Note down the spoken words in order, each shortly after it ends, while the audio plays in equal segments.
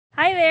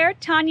Hi there,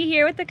 Tanya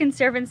here with the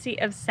Conservancy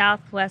of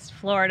Southwest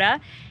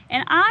Florida,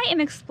 and I am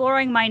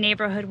exploring my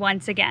neighborhood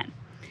once again.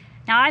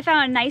 Now I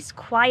found a nice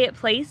quiet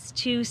place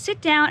to sit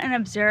down and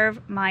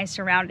observe my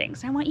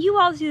surroundings. I want you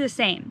all to do the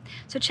same.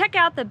 So check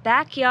out the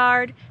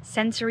backyard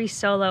sensory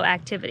solo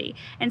activity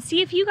and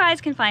see if you guys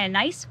can find a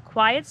nice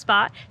quiet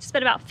spot to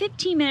spend about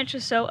 15 minutes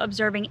or so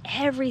observing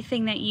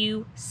everything that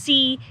you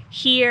see,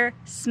 hear,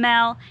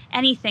 smell,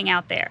 anything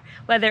out there,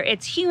 whether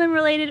it's human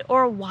related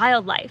or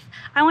wildlife.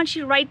 I want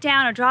you to write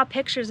down or draw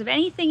pictures of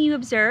anything you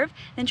observe,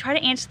 then try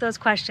to answer those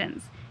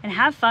questions and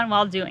have fun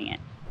while doing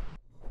it.